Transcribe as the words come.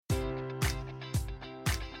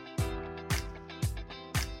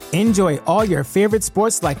Enjoy all your favorite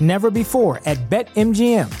sports like never before at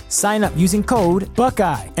BetMGM. Sign up using code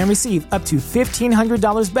Buckeye and receive up to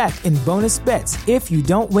 $1,500 back in bonus bets if you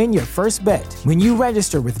don't win your first bet. When you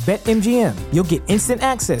register with BetMGM, you'll get instant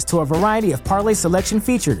access to a variety of parlay selection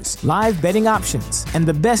features, live betting options, and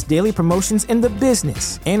the best daily promotions in the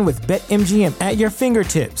business. And with BetMGM at your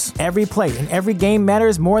fingertips, every play and every game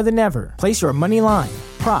matters more than ever. Place your money line,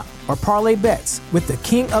 prop, or parlay bets with the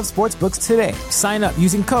king of sportsbooks today. Sign up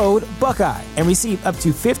using code Buckeye and receive up to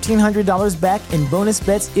 $1,500 back in bonus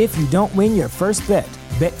bets if you don't win your first bet.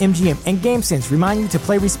 BetMGM and GameSense remind you to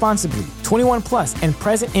play responsibly. 21 plus and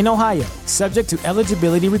present in Ohio, subject to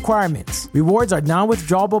eligibility requirements. Rewards are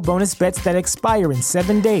non-withdrawable bonus bets that expire in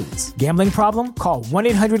 7 days. Gambling problem? Call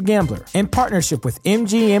 1-800-GAMBLER. In partnership with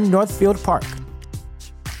MGM Northfield Park.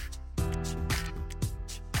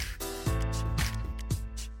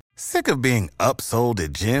 Sick of being upsold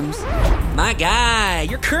at gyms? My guy,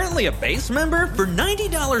 you're currently a base member? For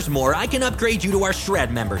 $90 more, I can upgrade you to our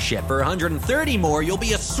Shred membership. For $130 more, you'll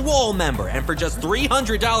be a Swole member. And for just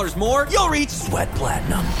 $300 more, you'll reach Sweat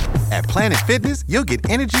Platinum. At Planet Fitness, you'll get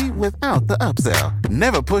energy without the upsell.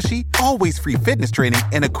 Never pushy, always free fitness training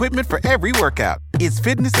and equipment for every workout. It's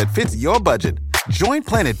fitness that fits your budget. Join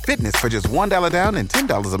Planet Fitness for just $1 down and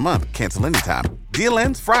 $10 a month. Cancel anytime. Deal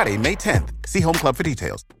ends Friday, May 10th. See Home Club for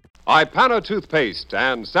details. Ipana Toothpaste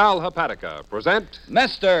and Sal Hepatica present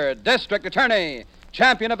Mr. District Attorney,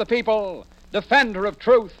 champion of the people, defender of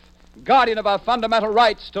truth, guardian of our fundamental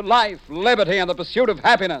rights to life, liberty, and the pursuit of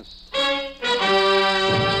happiness.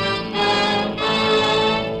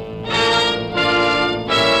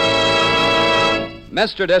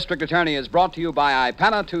 Mr. District Attorney is brought to you by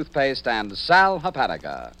Ipana Toothpaste and Sal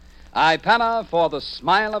Hepatica. Ipana for the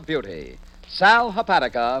smile of beauty. Sal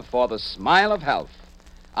Hepatica for the smile of health.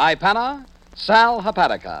 Ipana, Sal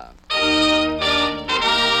Hepatica.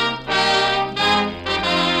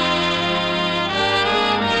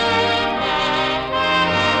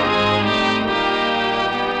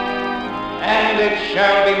 And it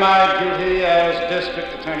shall be my duty as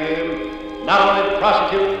District Attorney not only to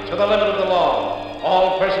prosecute to the limit of the law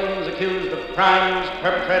all persons accused of crimes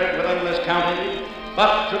perpetrated within this county,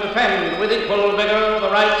 but to defend with equal vigor the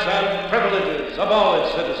rights and privileges of all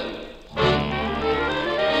its citizens.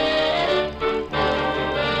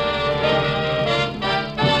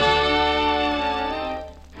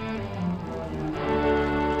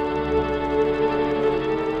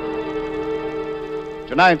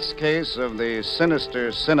 Tonight's case of the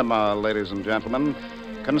sinister cinema, ladies and gentlemen,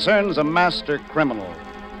 concerns a master criminal,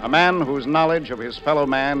 a man whose knowledge of his fellow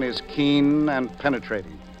man is keen and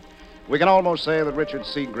penetrating. We can almost say that Richard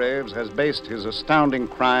Seagraves has based his astounding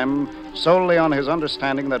crime solely on his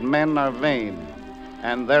understanding that men are vain,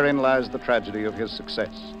 and therein lies the tragedy of his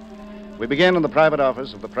success. We begin in the private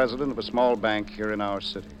office of the president of a small bank here in our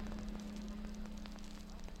city.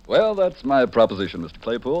 Well, that's my proposition, Mr.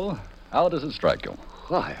 Claypool. How does it strike you?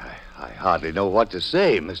 Why, I hardly know what to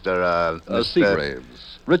say, Mr.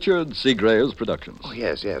 Seagraves. Richard Seagraves Productions. Oh,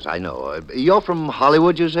 yes, I know. You're from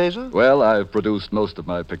Hollywood, you say, sir? Well, I've produced most of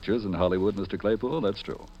my pictures in Hollywood, Mr. Claypool. That's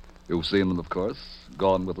true. You've seen them, of course.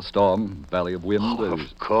 Gone with the Storm, Valley of Wind. Oh,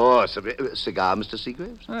 of course. A cigar, Mr.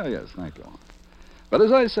 Seagraves? Oh, yes, thank you. But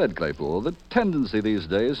as I said, Claypool, the tendency these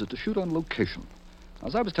days is to shoot on location.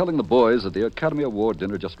 As I was telling the boys at the Academy Award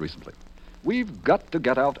dinner just recently, we've got to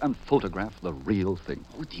get out and photograph the real thing.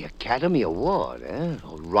 Oh, the Academy Award, eh?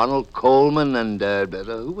 Oh, Ronald Coleman and,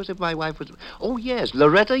 who was it my wife was? Oh, yes,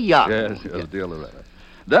 Loretta Young. Yes, dear Loretta.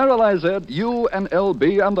 Darrell, I said, you and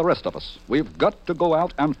LB and the rest of us, we've got to go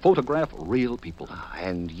out and photograph real people.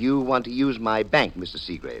 And you want to use my bank, Mr.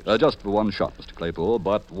 Seagraves? Just for one shot, Mr. Claypool,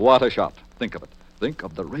 but what a shot. Think of it. Think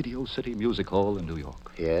of the Radio City Music Hall in New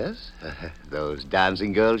York. Yes? Those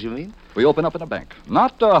dancing girls, you mean? We open up in a bank.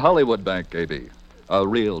 Not a Hollywood bank, A.B. A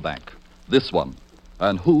real bank. This one.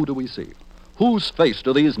 And who do we see? Whose face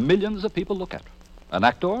do these millions of people look at? An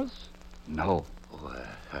actor's? No.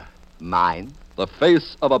 Mine? The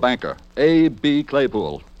face of a banker. A.B.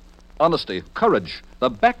 Claypool. Honesty, courage, the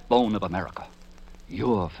backbone of America.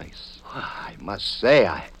 Your face. I must say,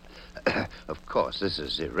 Of course, this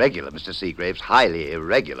is irregular, Mr. Seagraves. Highly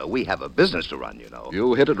irregular. We have a business to run, you know.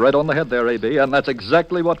 You hit it right on the head there, A.B., and that's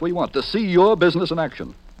exactly what we want, to see your business in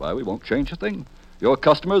action. Why, we won't change a thing. Your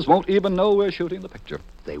customers won't even know we're shooting the picture.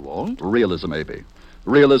 They won't? Realism, A.B.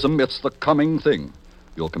 Realism, it's the coming thing.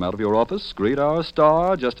 You'll come out of your office, greet our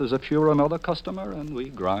star, just as if you were another customer, and we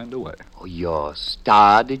grind away. Oh, your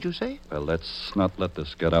star, did you say? Well, let's not let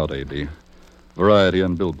this get out, A.B. Variety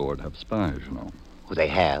and Billboard have spies, you know. Oh, they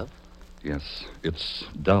have? Yes, it's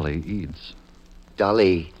Dolly Eads.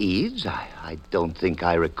 Dolly Eads? I don't think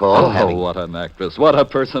I recall having... what an actress. What a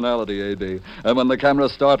personality, A.B. And when the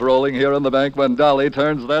cameras start rolling here in the bank, when Dolly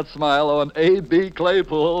turns that smile on A.B.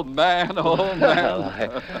 Claypool, man, oh,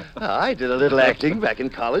 man. I did a little acting back in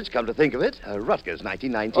college, come to think of it. Rutgers,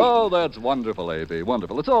 1919. Oh, that's wonderful, A.B.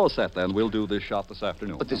 Wonderful. It's all set, then. We'll do this shot this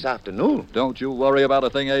afternoon. But this afternoon? Don't you worry about a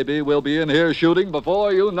thing, A.B. We'll be in here shooting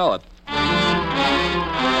before you know it.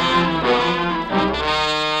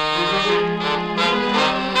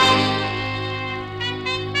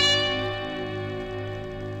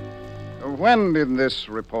 When did this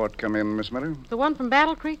report come in, Miss Miller? The one from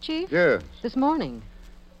Battle Creek, Chief? Yes. This morning.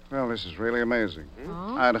 Well, this is really amazing.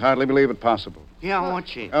 Oh? I'd hardly believe it possible. Yeah, won't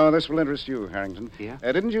Chief? Oh, this will interest you, Harrington. Yeah?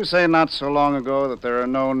 Didn't you say not so long ago that there are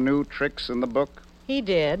no new tricks in the book? He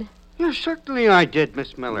did. Yeah, certainly I did,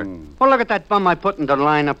 Miss Miller. Well, look at that bum I put in the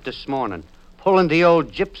lineup this morning. Pulling the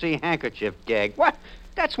old gypsy handkerchief gag. What?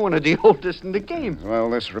 That's one of the oldest in the game. Well,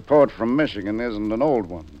 this report from Michigan isn't an old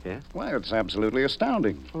one. Yeah? Why, it's absolutely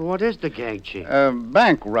astounding. Well, what is the gag, Chief?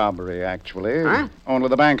 Bank robbery, actually. Huh? Only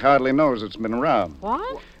the bank hardly knows it's been robbed.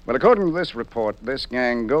 What? But according to this report, this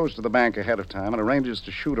gang goes to the bank ahead of time and arranges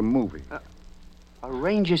to shoot a movie.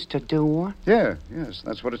 Arranges to do what? Yes,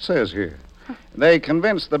 that's what it says here. They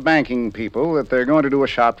convince the banking people that they're going to do a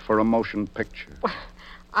shot for a motion picture.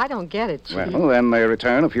 I don't get it, Chief. Well, then they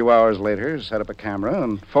return a few hours later, set up a camera,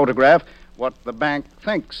 and photograph what the bank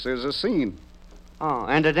thinks is a scene. Oh,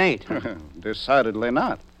 and it ain't. Decidedly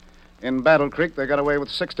not. In Battle Creek, they got away with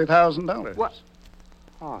 $60,000. What?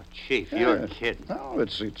 Oh, Chief, you're kidding. No,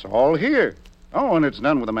 it's all here. Oh, and it's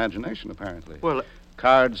done with imagination, apparently. Well,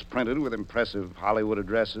 cards printed with impressive Hollywood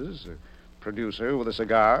addresses, a producer with a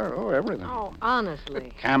cigar, everything. Oh,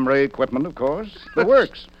 honestly. Camera equipment, of course. The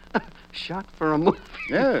works. Shot for a movie.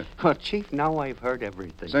 Yeah. Well, Chief, now I've heard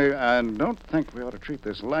everything. Say, I don't think we ought to treat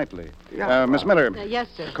this lightly. Yeah, Miss Miller. Yes,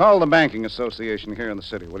 sir. Call the banking association here in the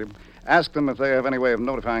city, will you? Ask them if they have any way of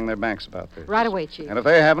notifying their banks about this. Right away, Chief. And if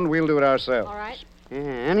they haven't, we'll do it ourselves. All right. Yeah,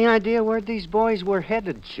 any idea where these boys were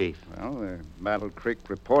headed, Chief? Well, the Battle Creek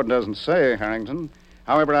report doesn't say, Harrington.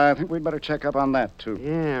 However, I think we'd better check up on that, too.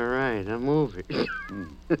 Yeah, right, a movie.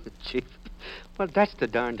 Chief, well, that's the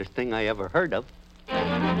darndest thing I ever heard of.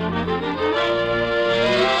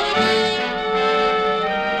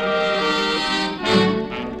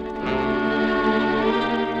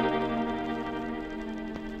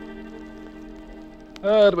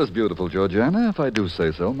 It was beautiful, Georgiana, if I do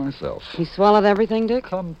say so myself. He swallowed everything, Dick?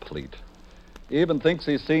 Complete. He even thinks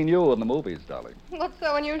he's seen you in the movies, Dolly. What's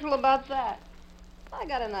so unusual about that? I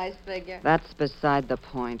got a nice figure. That's beside the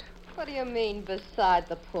point. What do you mean, beside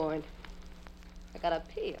the point? I got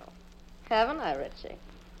appeal. Haven't I, Richie?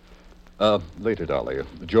 Later, Dolly.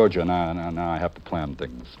 Georgia and I have to plan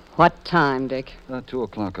things. What time, Dick? 2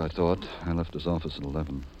 o'clock, I thought. I left his office at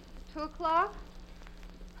 11. 2 o'clock?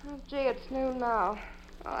 Oh, gee, it's noon now.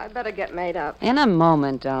 Well, I'd better get made up. In a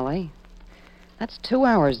moment, Dolly. That's 2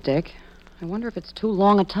 hours, Dick. I wonder if it's too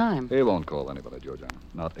long a time. He won't call anybody, Georgiana.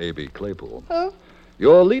 Not A.B. Claypool. Who?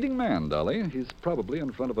 Your leading man, Dolly. He's probably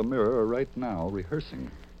in front of a mirror right now,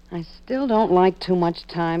 rehearsing. I still don't like too much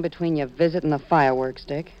time between your visit and the fireworks,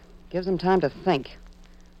 Dick. Gives them time to think.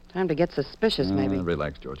 Time to get suspicious, maybe.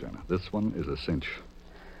 Relax, Georgiana. This one is a cinch.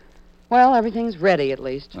 Well, everything's ready, at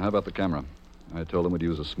least. Now, how about the camera? I told him we'd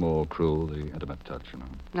use a small crew, the intimate touch, you know.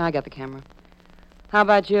 Now I got the camera. How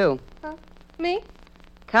about you? Me?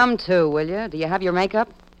 Come to, will you? Do you have your makeup?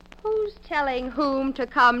 Who's telling whom to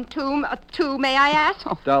come to, may I ask?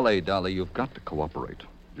 Dolly, you've got to cooperate.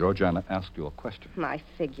 Georgiana asked you a question. My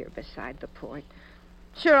figure beside the point.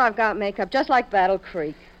 Sure, I've got makeup, just like Battle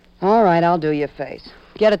Creek. All right, I'll do your face.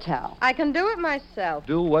 Get a towel. I can do it myself.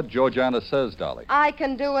 Do what Georgiana says, Dolly. I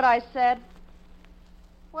can do what I said.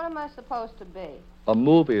 What am I supposed to be? A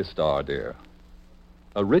movie star, dear.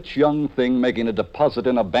 A rich young thing making a deposit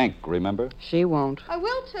in a bank, remember? She won't. I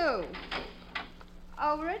will, too.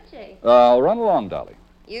 Oh, Richie. Run along, Dolly.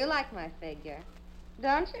 You like my figure.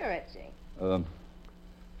 Don't you, Richie?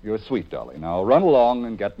 You're sweet, Dolly. Now run along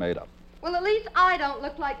and get made up. Well, at least I don't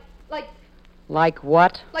look like... Like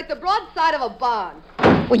what? Like the broadside of a barn.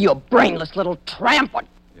 Well, you brainless little tramp. What?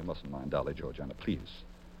 You mustn't mind Dolly, Georgiana, please.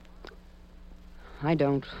 I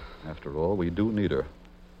don't. After all, we do need her.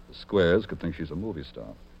 The squares could think she's a movie star.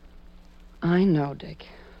 I know, Dick.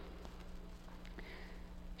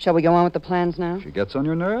 Shall we go on with the plans now? If she gets on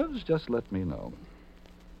your nerves, just let me know.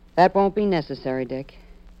 That won't be necessary, Dick.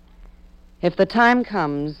 If the time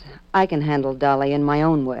comes, I can handle Dolly in my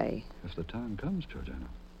own way. If the time comes, Georgiana.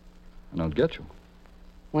 And I'll get you.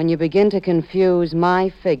 When you begin to confuse my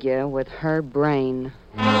figure with her brain.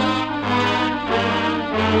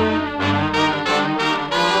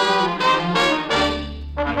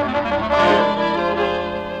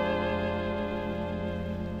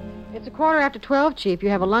 12:15, Chief. You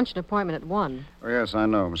have a luncheon appointment at 1. Oh, yes, I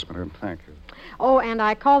know, Miss Miller. Thank you. Oh, and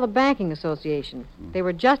I called the banking association. They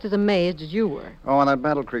were just as amazed as you were. Oh, on that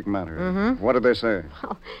Battle Creek matter. Mm-hmm. What did they say?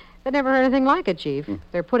 Oh, they never heard anything like it, Chief.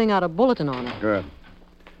 They're putting out a bulletin on it. Good.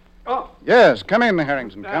 Oh. Yes, come in,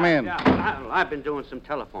 Harrington. Come in. Yeah, I've been doing some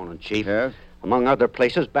telephoning, Chief. Yes? Among other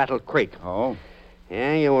places, Battle Creek. Oh?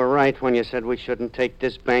 Yeah, you were right when you said we shouldn't take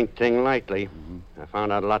this bank thing lightly. I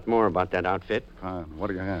found out a lot more about that outfit. Fine. What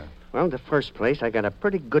do you have? Well, the first place, I got a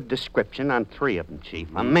pretty good description on 3 of them, Chief.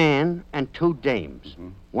 A man and 2 dames.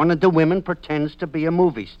 One of the women pretends to be a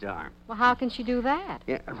movie star. Well, how can she do that?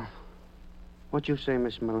 Yeah. What'd you say,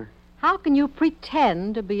 Miss Miller? How can you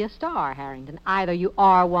pretend to be a star, Harrington? Either you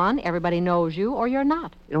are one, everybody knows you, or you're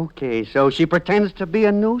not. Okay, so she pretends to be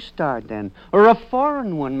a new star, then. Or a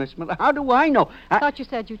foreign one, Miss Miller. How do I know? I thought you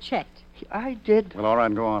said you checked. I did. Well, all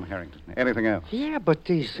right, go on, Harrington. Anything else? Yeah, but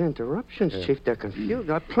these interruptions, Chief, they're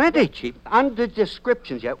confused. Plenty, Chief. On the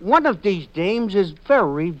descriptions, yet one of these dames is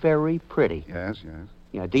very, very pretty. Yes.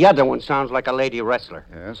 Yeah, the other one sounds like a lady wrestler.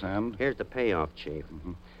 Yes, and? Here's the payoff, Chief.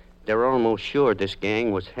 They're almost sure this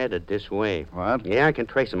gang was headed this way. What? Yeah, I can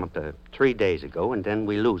trace them up to 3 days ago, and then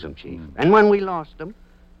we lose them, Chief. And when we lost them,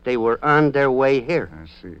 they were on their way here. I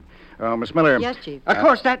see. Miss Miller... Yes, Chief. Of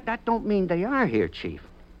course, that don't mean they are here, Chief.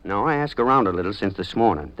 No, I asked around a little since this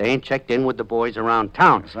morning. They ain't checked in with the boys around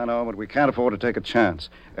town. Yes, I know, but we can't afford to take a chance.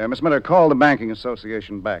 Miss Miller, call the banking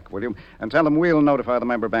association back, will you? And tell them we'll notify the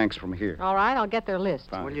member banks from here. All right, I'll get their list.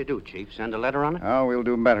 Fine. What'll you do, Chief? Send a letter on it? Oh, we'll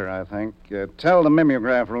do better, I think. Tell the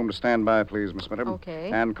mimeograph room to stand by, please, Miss Miller. Okay.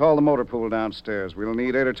 And call the motor pool downstairs. We'll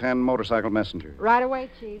need 8 or 10 motorcycle messengers. Right away,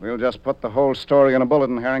 Chief. We'll just put the whole story in a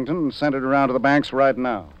bulletin, Harrington, and send it around to the banks right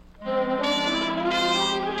now.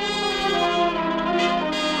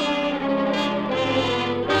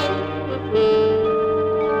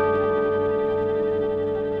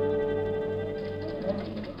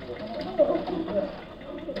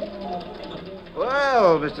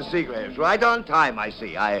 Well, Mr. Seagraves, right on time, I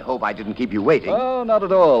see. I hope I didn't keep you waiting. Oh, not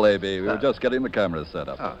at all, A.B. We were just getting the cameras set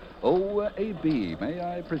up. A.B., may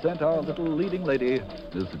I present our little leading lady,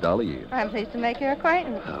 Miss Dolly Eads. I'm pleased to make your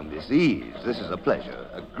acquaintance. Oh, Miss Eads, this is a pleasure.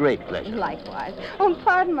 A great pleasure. Likewise. Oh,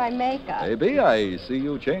 pardon my makeup. A.B., I see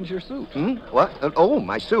you changed your suit. What?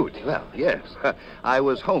 My suit. Well, yes. I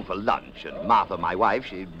was home for lunch, and Martha, my wife,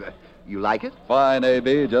 she... you like it? Fine,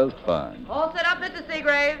 A.B., just fine. All set up, Mr.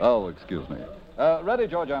 Seagraves. Oh, excuse me. Ready,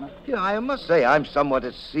 Georgiana? Yeah, I must say I'm somewhat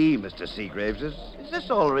at sea, Mr. Seagraves. Is this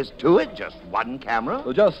all there is to it? Just one camera?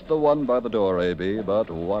 Well, just the one by the door, A.B., but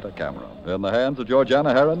what a camera. In the hands of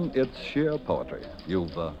Georgiana Heron, it's sheer poetry.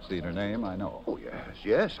 You've seen her name, I know. Oh,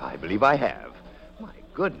 yes, I believe I have. My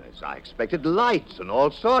goodness, I expected lights and all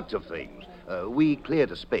sorts of things. We cleared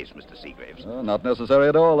a space, Mr. Seagraves. Not necessary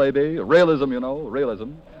at all, A.B. Realism, you know,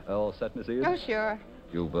 realism. All set, Miss Eads? Oh, sure.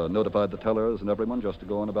 You've notified the tellers and everyone just to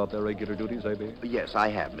go on about their regular duties, A.B.? Yes, I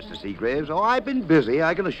have, Mr. Seagraves. Oh, I've been busy,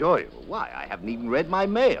 I can assure you. Why, I haven't even read my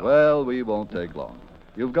mail. Well, we won't take long.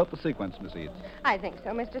 You've got the sequence, Miss Eads. I think so,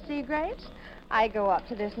 Mr. Seagraves. I go up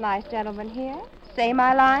to this nice gentleman here, say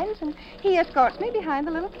my lines, and he escorts me behind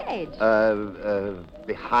the little cage.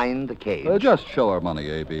 Behind the cage? Just show our money,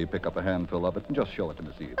 A.B. Pick up a handful of it and just show it to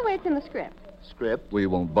Miss Eads. Oh, it's in the script. Script? We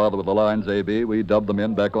won't bother with the lines, A.B. We dub them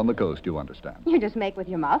in back on the coast, you understand. You just make with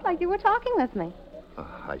your mouth like you were talking with me.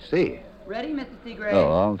 I see. Ready, Mrs. Seagraves?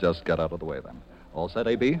 Oh, I'll just get out of the way then. All set,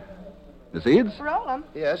 A.B.? Miss Eads? Roll 'em.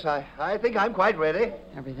 Yes, I think I'm quite ready.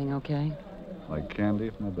 Everything okay? Like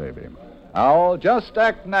candy from a baby. Now, just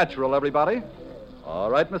act natural, everybody. All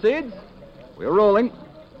right, Miss Eads? We're rolling.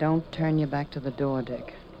 Don't turn your back to the door,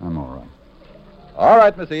 Dick. I'm all right. All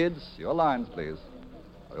right, Miss Eads. Your lines, please.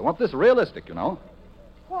 We want this realistic, you know.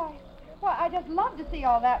 Why, I just love to see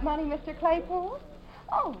all that money, Mr. Claypool.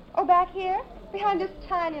 Oh, back here, behind this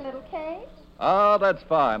tiny little cage. Ah, that's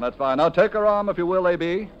fine, that's fine. Now, take her arm, if you will,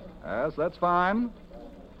 A.B. Yes, that's fine.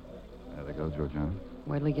 There they go, Georgiana.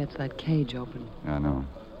 Wait till he gets that cage open. Yeah, I know.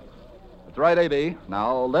 That's right, A.B.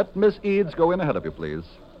 Now, let Miss Eads go in ahead of you, please.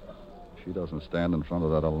 If she doesn't stand in front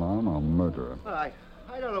of that alarm, I'll murder her. Well,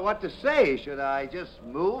 I don't know what to say. Should I just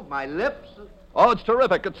move my lips? Oh, it's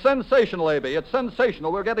terrific. It's sensational, A.B. It's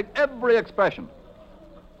sensational. We're getting every expression.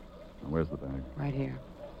 Now, where's the bag? Right here.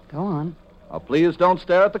 Go on. Now, please don't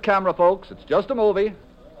stare at the camera, folks. It's just a movie.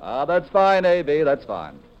 Ah, that's fine, A.B. That's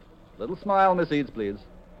fine. Little smile, Miss Eads, please.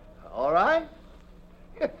 All right.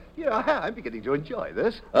 I'm beginning to enjoy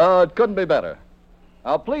this. Oh, it couldn't be better.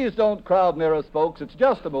 Now, please don't crowd near us, folks. It's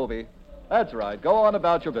just a movie. That's right. Go on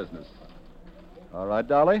about your business. All right,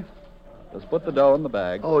 Dolly. Just put the dough in the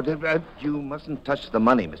bag. Oh, you mustn't touch the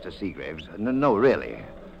money, Mr. Seagraves. No, really.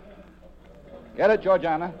 Get it,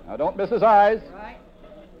 Georgiana. Now, don't miss his eyes. Right.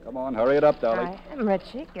 Come on, hurry it up, Dolly. I am,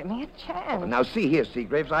 Richie. Give me a chance. Now, see here,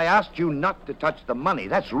 Seagraves. I asked you not to touch the money.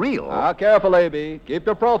 That's real. Now, careful, A.B. Keep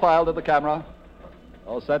your profile to the camera.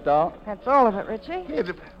 All set, Doll? That's all of it, Richie. Hey,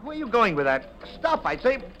 where are you going with that stuff? I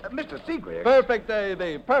say, Mr. Seagraves. Perfect,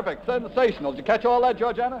 A.B. Perfect. Sensational. Did you catch all that,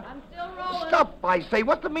 Georgiana? I'm still rolling. Stop, I say.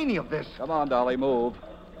 What's the meaning of this? Come on, Dolly, move.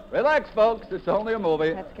 Relax, folks. It's only a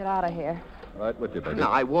movie. Let's get out of here. Right with you, baby.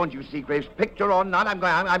 Now, I warned you, Seagraves. Picture or not,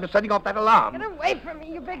 I'm setting off that alarm. Get away from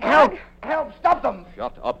me, you big Help! hog. Help! Stop them!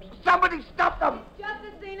 Shut up. Somebody stop them! Just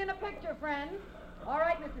a scene in a picture, friends. All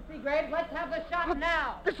right, Mr. Seagraves, let's have the shot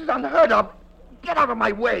now. This is unheard of. Get out of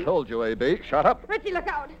my way. Told you, A.B. Shut up. Richie, look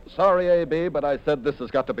out. Sorry, A.B., but I said this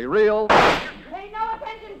has got to be real. Pay no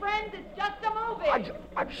attention, friends. It's just a movie.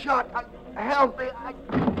 I'm shot. Help me.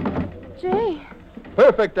 Gee.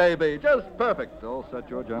 Perfect, A.B. Just perfect. All set,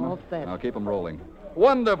 Georgiana? All set. Now keep them rolling.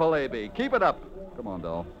 Wonderful, A.B. Keep it up. Come on,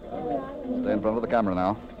 doll. Stay in front of the camera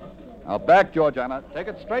now. Now back, Georgiana. Take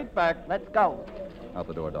it straight back. Let's go. Out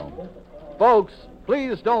the door, doll. Folks,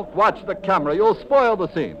 please don't watch the camera. You'll spoil the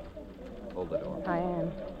scene. Hold the door. I am.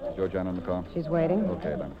 Is Georgiana in the car? She's waiting.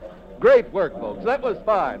 Okay, then. Great work, folks. That was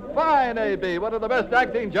fine. Fine, A.B. One of the best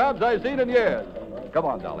acting jobs I've seen in years. Come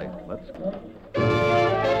on, Dolly. Let's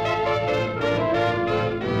go.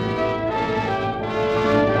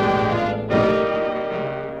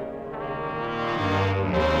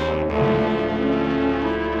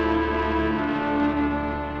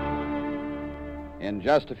 In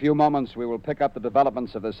just a few moments, we will pick up the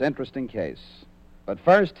developments of this interesting case. But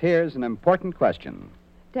first, here's an important question.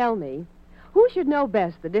 Tell me, who should know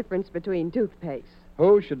best the difference between toothpaste?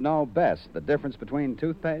 Who should know best the difference between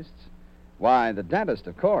toothpastes? Why, the dentist,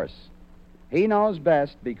 of course. He knows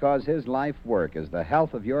best because his life work is the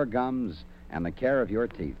health of your gums and the care of your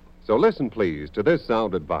teeth. So listen, please, to this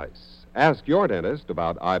sound advice. Ask your dentist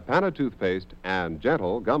about Ipana toothpaste and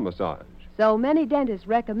gentle gum massage. So many dentists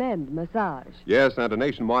recommend massage. Yes, and a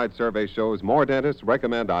nationwide survey shows more dentists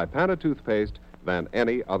recommend Ipana toothpaste than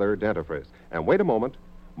any other dentifrice. And wait a moment,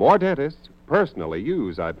 more dentists personally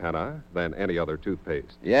use Ipana than any other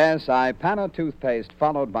toothpaste. Yes, Ipana toothpaste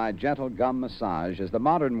followed by gentle gum massage is the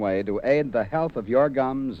modern way to aid the health of your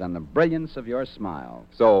gums and the brilliance of your smile.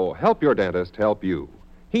 So help your dentist help you.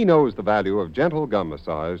 He knows the value of gentle gum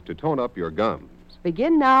massage to tone up your gums.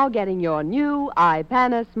 Begin now getting your new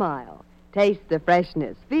Ipana smile. Taste the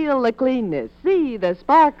freshness, feel the cleanness, see the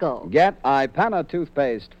sparkle. Get Ipana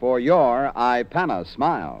toothpaste for your Ipana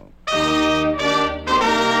smile.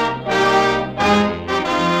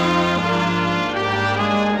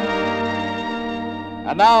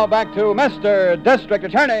 And now back to Mr. District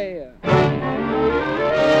Attorney.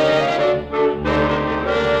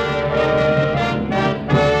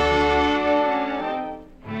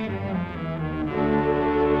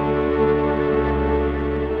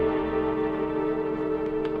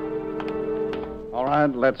 All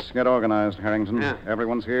right, let's get organized, Harrington. Yeah.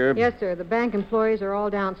 Everyone's here? Yes, sir. The bank employees are all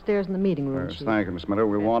downstairs in the meeting room, Yes, Chief. thank you, Miss Miller.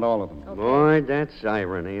 We want all of them. Boy, that's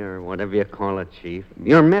irony, or whatever you call it, Chief.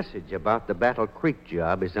 Your message about the Battle Creek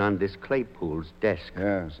job is on this Claypool's desk.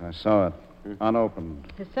 Yes, I saw it.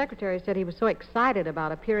 Unopened. His secretary said he was so excited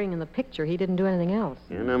about appearing in the picture he didn't do anything else.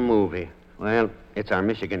 In a movie. Well, it's our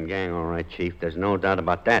Michigan gang, all right, Chief. There's no doubt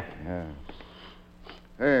about that. Yeah.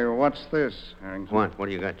 Hey, what's this, Harrington? What? What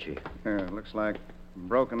do you got, Chief? Here, it looks like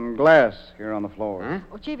broken glass here on the floor. Huh?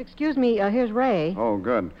 Oh, Chief, excuse me. Here's Ray. Oh,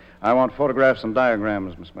 good. I want photographs and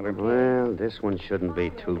diagrams, Miss Miller. Well, this one shouldn't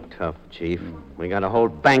be too tough, Chief. We got a whole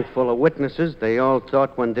bank full of witnesses. They all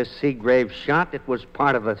thought when this Seagrave shot, it was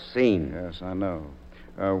part of a scene. Yes, I know.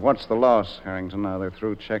 What's the loss, Harrington? Are they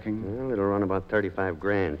through checking? Well, it'll run about 35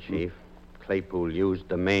 grand, Chief. Claypool used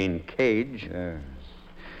the main cage. Yes.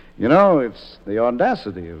 You know, it's the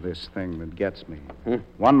audacity of this thing that gets me.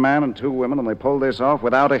 One man and two women, and they pull this off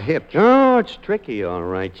without a hitch. Oh, it's tricky, all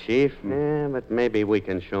right, Chief. Yeah, but maybe we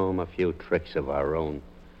can show them a few tricks of our own.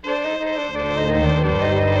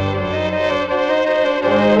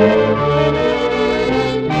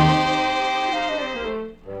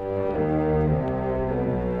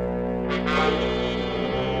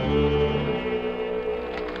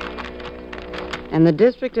 And the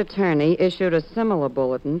district attorney issued a similar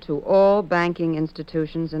bulletin to all banking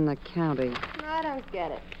institutions in the county. I don't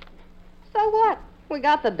get it. So what? We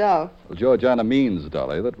got the dough. Well, Georgiana means,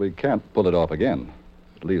 Dolly, that we can't pull it off again.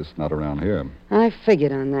 At least not around here. I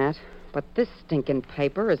figured on that. But this stinking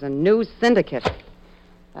paper is a new syndicate.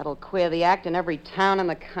 That'll queer the act in every town in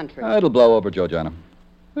the country. It'll blow over, Georgiana.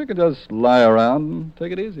 We can just lie around and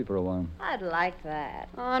take it easy for a while. I'd like that.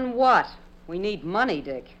 On what? We need money,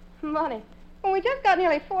 Dick. Money. Well, we just got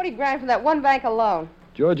nearly 40 grand from that one bank alone.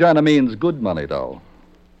 Georgiana means good money, doll.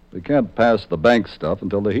 We can't pass the bank stuff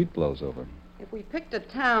until the heat blows over. If we picked a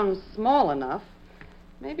town small enough,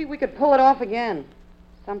 maybe we could pull it off again.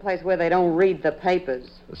 Someplace where they don't read the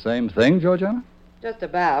papers. The same thing, Georgiana? Just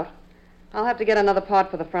about. I'll have to get another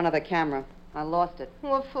part for the front of the camera. I lost it.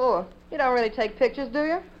 What for? You don't really take pictures, do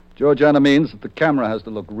you? Georgiana means that the camera has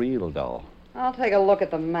to look real, doll. I'll take a look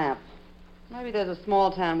at the map. Maybe there's a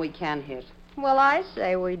small town we can hit. Well, I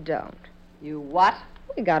say we don't. You what?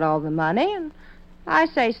 We got all the money, and I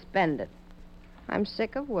say spend it. I'm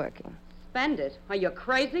sick of working. Spend it? Are you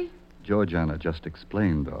crazy? Georgiana just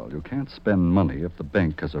explained, doll. You can't spend money if the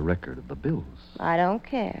bank has a record of the bills. I don't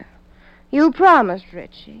care. You promised,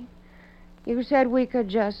 Richie. You said we could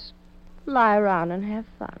just lie around and have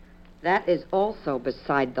fun. That is also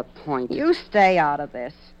beside the point. You stay out of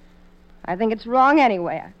this. I think it's wrong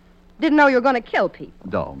anyway. I didn't know you were going to kill people.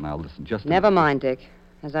 Doll, now listen, just... Never mind, Dick.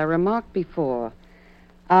 As I remarked before,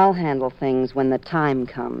 I'll handle things when the time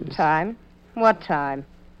comes. Time? What time?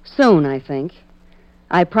 Soon, I think.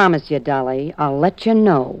 I promise you, Dolly, I'll let you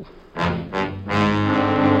know.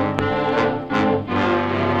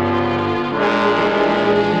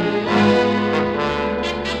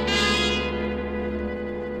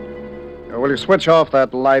 Will you switch off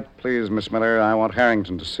that light, please, Miss Miller? I want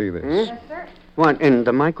Harrington to see this. Yes, sir. What, in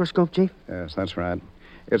the microscope, Chief? Yes, that's right.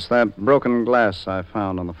 It's that broken glass I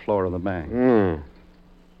found on the floor of the bank.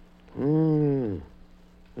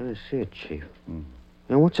 I see it, Chief.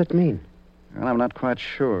 Now, what's it mean? Well, I'm not quite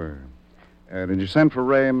sure. Did you send for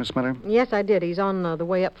Ray, Miss Miller? Yes, I did. He's on the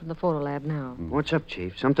way up from the photo lab now. What's up,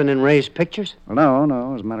 Chief? Something in Ray's pictures? Well,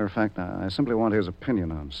 no. As a matter of fact, I simply want his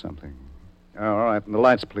opinion on something. All right. The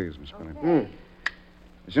lights, please, Miss Miller.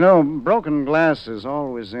 But you know, broken glass is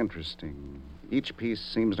always interesting. Each piece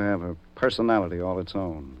seems to have a personality all its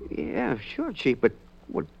own. Yeah, sure, Chief, but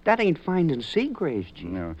that ain't finding Seagraves, Chief.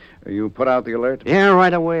 No. You put out the alert? Yeah,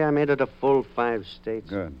 right away. I made it a full 5 states.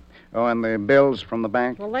 Good. Oh, and the bills from the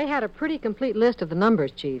bank? Well, they had a pretty complete list of the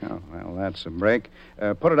numbers, Chief. Oh, well, that's a break.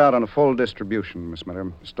 Put it out on a full distribution, Miss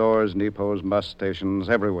Miller. Stores, depots, bus stations,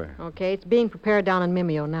 everywhere. Okay, it's being prepared down in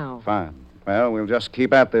Mimeo now. Fine. Well, we'll just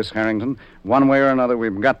keep at this, Harrington. One way or another,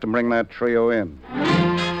 we've got to bring that trio in.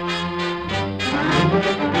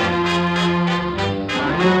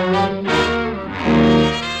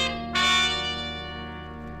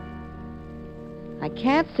 I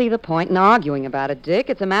can't see the point in arguing about it, Dick.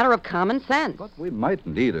 It's a matter of common sense. But we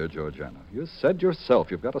mightn't either, Georgiana. You said yourself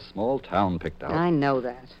you've got a small town picked out. I know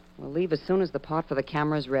that. We'll leave as soon as the part for the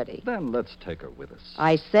camera's ready. Then let's take her with us.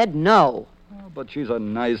 I said no. Oh, but she's a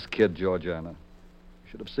nice kid, Georgiana. You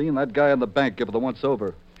should have seen that guy in the bank give her the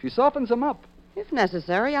once-over. She softens him up. If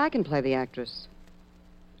necessary, I can play the actress.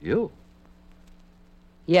 You?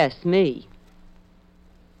 Yes, me.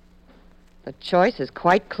 The choice is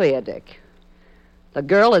quite clear, Dick. The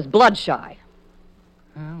girl is blood-shy.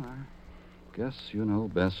 Well, I guess you know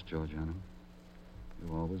best, Georgiana.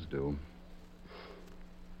 You always do.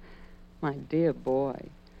 My dear boy,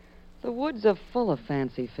 the woods are full of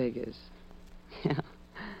fancy figures. Yeah,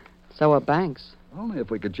 so are banks. Only if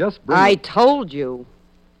we could just bring... I told you.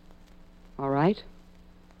 All right?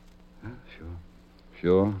 Sure.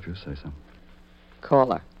 Sure, if you say so.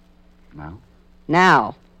 Call her. Now?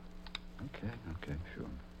 Now. Okay, sure.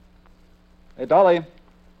 Hey, Dolly,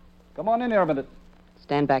 come on in here a minute.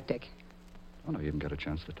 Stand back, Dick. Oh, no, you didn't get a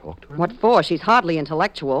chance to talk to her? What for? She's hardly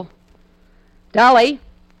intellectual. Dolly.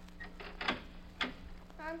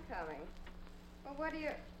 I'm coming. Well, what do you...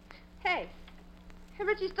 Hey,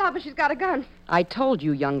 Richie, stop her. She's got a gun. I told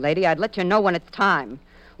you, young lady, I'd let you know when it's time.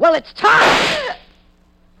 Well, it's time!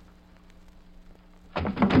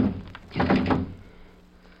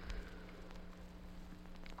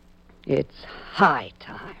 It's high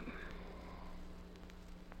time.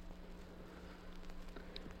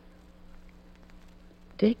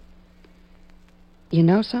 Dick, you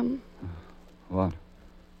know something? What?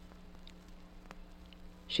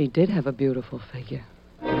 She did have a beautiful figure.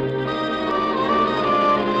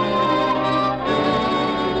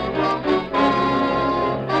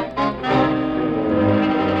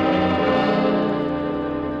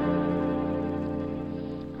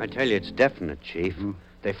 I tell you, it's definite, Chief.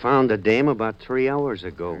 They found the dame about 3 hours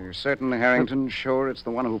ago. You're certain, Harrington? Sure it's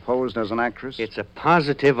the one who posed as an actress? It's a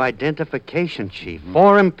positive identification, Chief.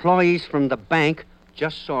 4 employees from the bank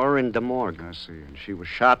Just saw her in the morgue. I see. And she was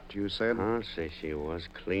shot, you said? I'll say she was.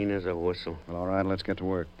 Clean as a whistle. Well, all right, let's get to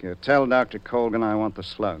work. Tell Dr. Colgan I want the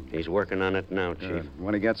slug. He's working on it now, Chief. Good.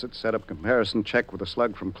 When he gets it, set up a comparison check with the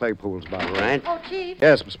slug from Claypool's bottle. Right. Oh, Chief.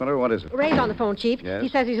 Yes, Miss Miller, what is it? Ray's on the phone, Chief. Yes? He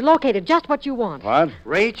says he's located just what you want. What?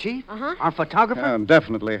 Ray, Chief? Uh-huh. Our photographer?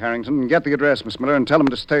 Definitely, Harrington. Get the address, Miss Miller, and tell him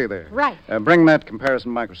to stay there. Right. Bring that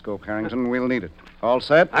comparison microscope, Harrington. We'll need it. All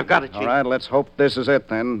set? I've got it, Chief. All right, let's hope this is it,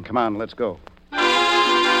 then. Come on, let's go.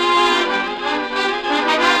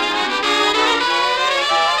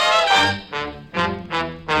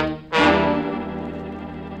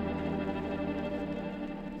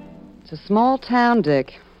 It's a small town,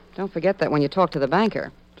 Dick. Don't forget that when you talk to the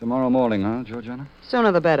banker. Tomorrow morning, huh, Georgiana?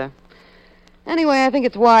 Sooner the better. Anyway, I think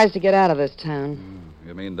it's wise to get out of this town.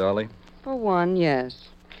 You mean Dolly? For one, yes.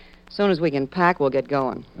 As soon as we can pack, we'll get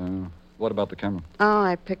going. What about the camera? Oh,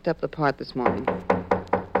 I picked up the part this morning.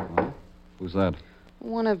 Who's that?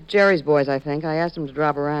 One of Jerry's boys, I think. I asked him to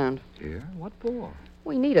drop around. Here? What for?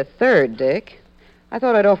 We need a third, Dick. I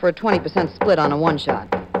thought I'd offer a 20% split on a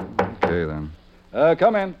one-shot. Okay, then.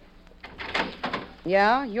 Come in.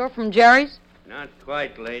 Yeah? You're from Jerry's? Not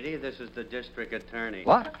quite, lady. This is the district attorney.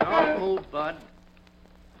 What? Don't move, Bud.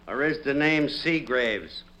 Or is the name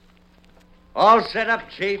Seagraves? All set up,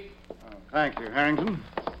 Chief. Thank you, Harrington.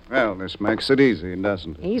 Well, this makes it easy,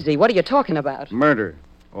 doesn't it? Easy? What are you talking about? Murder.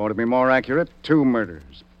 Or to be more accurate, 2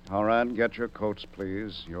 murders. All right, get your coats,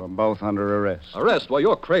 please. You're both under arrest. Arrest? Why,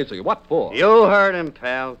 you're crazy. What for? You heard him,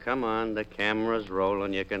 pal. Come on. The camera's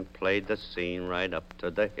rolling. You can play the scene right up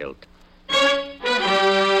to the hilt.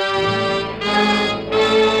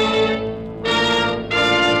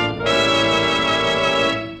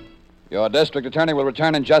 Your district attorney will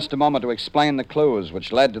return in just a moment to explain the clues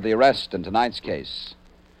which led to the arrest in tonight's case.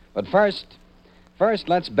 But first,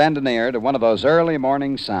 let's bend an ear to one of those early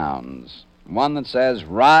morning sounds. One that says,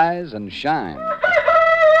 rise and shine.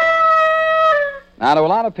 Now, to a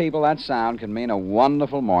lot of people, that sound can mean a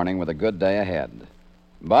wonderful morning with a good day ahead.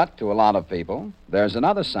 But to a lot of people, there's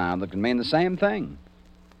another sound that can mean the same thing.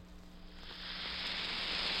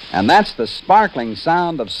 And that's the sparkling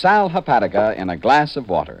sound of sal hepatica in a glass of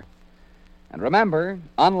water. And remember,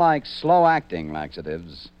 unlike slow-acting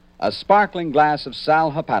laxatives, a sparkling glass of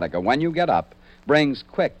sal hepatica, when you get up, brings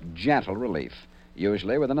quick, gentle relief,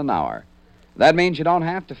 usually within an hour. That means you don't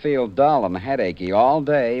have to feel dull and headachy all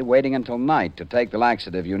day, waiting until night to take the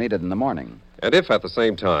laxative you needed in the morning. And if at the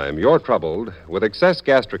same time you're troubled with excess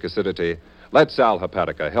gastric acidity, let Sal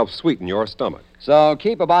Hepatica help sweeten your stomach. So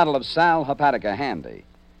keep a bottle of Sal Hepatica handy.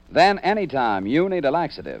 Then anytime you need a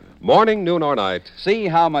laxative, morning, noon, or night, see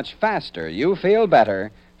how much faster you feel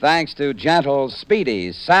better thanks to gentle,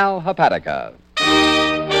 speedy Sal Hepatica.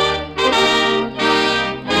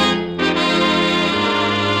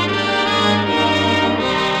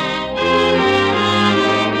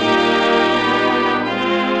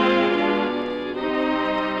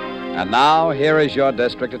 And now, here is your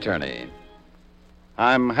district attorney.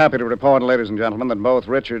 I'm happy to report, ladies and gentlemen, that both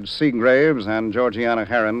Richard Seagraves and Georgiana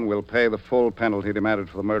Herron will pay the full penalty demanded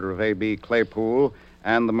for the murder of A.B. Claypool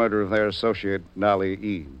and the murder of their associate, Dolly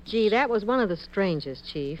Eads. Gee, that was one of the strangest,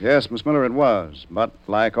 Chief. Yes, Miss Miller, it was. But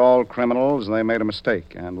like all criminals, they made a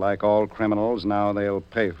mistake. And like all criminals, now they'll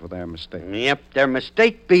pay for their mistake. Yep, their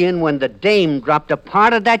mistake being when the dame dropped a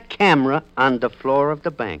part of that camera on the floor of the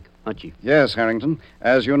bank. Huh, Chief? Yes, Harrington.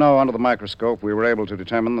 As you know, under the microscope, we were able to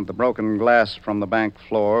determine that the broken glass from the bank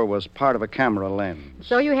floor was part of a camera lens.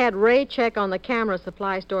 So you had Ray check on the camera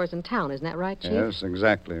supply stores in town, isn't that right, Chief? Yes,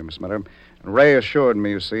 exactly, Miss Miller. Ray assured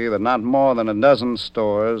me, you see, that not more than a dozen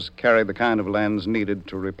stores carried the kind of lens needed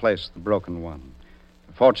to replace the broken one.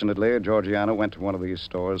 Fortunately, Georgiana went to one of these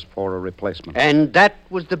stores for a replacement. And that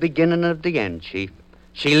was the beginning of the end, Chief.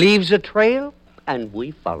 She leaves a trail, and we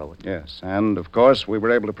follow it. Yes, and, of course, we were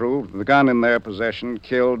able to prove that the gun in their possession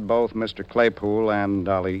killed both Mr. Claypool and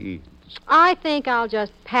Dolly Eads. I think I'll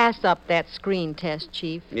just pass up that screen test,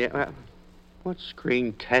 Chief. Yeah, what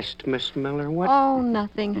screen test, Miss Miller? What? Oh,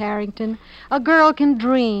 nothing, Harrington. A girl can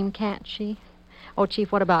dream, can't she? Oh,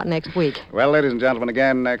 Chief, what about next week? Well, ladies and gentlemen,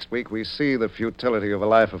 again, next week we see the futility of a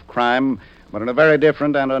life of crime, but in a very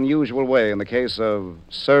different and unusual way in the case of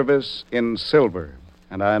Service in Silver.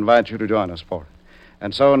 And I invite you to join us for it.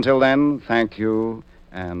 And so until then, thank you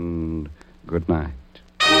and good night.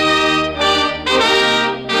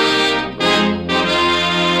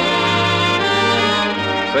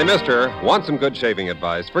 Say, mister, want some good shaving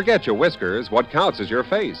advice? Forget your whiskers. What counts is your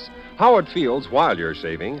face. How it feels while you're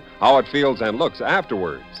shaving, how it feels and looks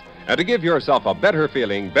afterwards. And to give yourself a better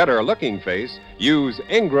feeling, better looking face, use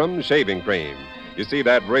Ingram Shaving Cream. You see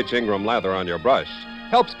that rich Ingram lather on your brush?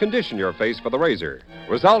 helps condition your face for the razor.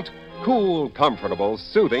 Result, cool, comfortable,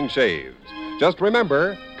 soothing shaves. Just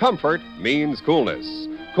remember, comfort means coolness.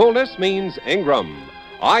 Coolness means Ingram.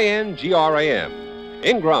 I-N-G-R-A-M.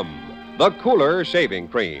 Ingram, the cooler shaving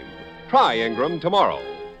cream. Try Ingram tomorrow.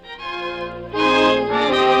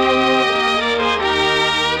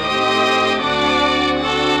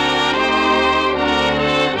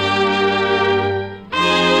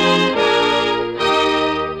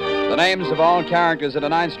 The names of all characters in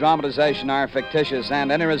tonight's dramatization are fictitious,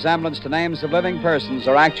 and any resemblance to names of living persons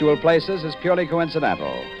or actual places is purely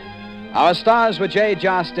coincidental. Our stars were Jay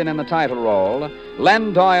Jostin in the title role,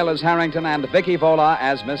 Len Doyle as Harrington, and Vicky Vola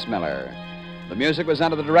as Miss Miller. The music was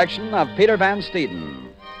under the direction of Peter Van Steeden.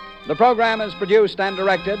 The program is produced and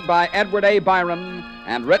directed by Edward A. Byron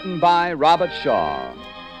and written by Robert Shaw.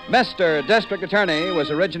 Mr. District Attorney was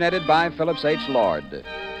originated by Phillips H. Lord.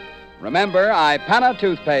 Remember, Ipana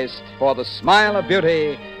toothpaste for the smile of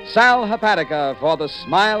beauty, Sal Hepatica for the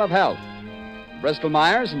smile of health. Bristol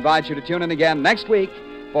Myers invites you to tune in again next week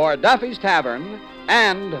for Duffy's Tavern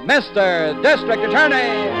and Mr. District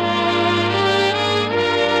Attorney.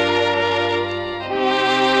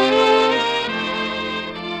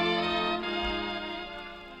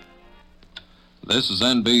 This is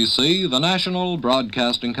NBC, the National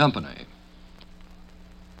Broadcasting Company.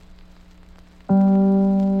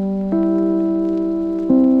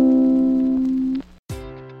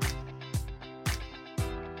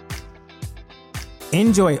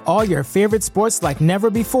 Enjoy all your favorite sports like never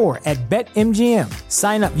before at BetMGM.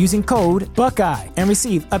 Sign up using code Buckeye and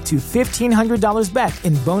receive up to $1,500 back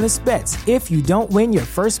in bonus bets if you don't win your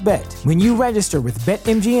first bet. When you register with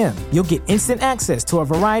BetMGM, you'll get instant access to a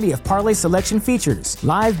variety of parlay selection features,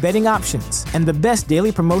 live betting options, and the best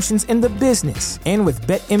daily promotions in the business. And with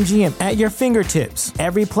BetMGM at your fingertips,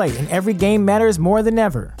 every play and every game matters more than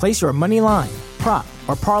ever. Place your money line, prop,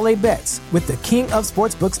 or parlay bets with the king of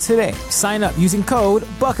sportsbooks today. Sign up using code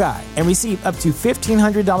Buckeye and receive up to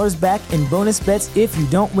 $1,500 back in bonus bets if you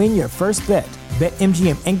don't win your first bet.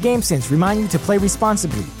 BetMGM and GameSense remind you to play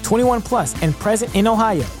responsibly. 21 plus and present in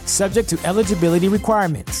Ohio, subject to eligibility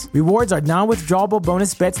requirements. Rewards are non-withdrawable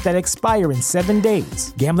bonus bets that expire in 7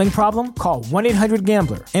 days. Gambling problem? Call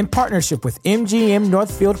 1-800-GAMBLER. In partnership with MGM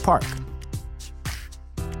Northfield Park.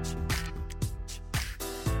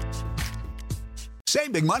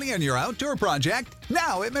 Save big money on your outdoor project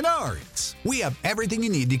now at Menards. We have everything you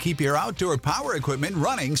need to keep your outdoor power equipment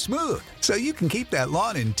running smooth, so you can keep that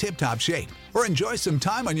lawn in tip-top shape or enjoy some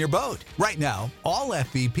time on your boat. Right now, all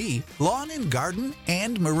FVP, lawn and garden,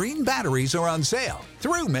 and marine batteries are on sale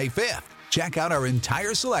through May 5th. Check out our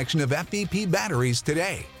entire selection of FVP batteries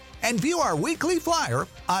today and view our weekly flyer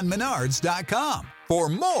on Menards.com for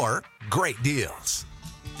more great deals.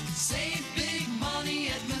 Save big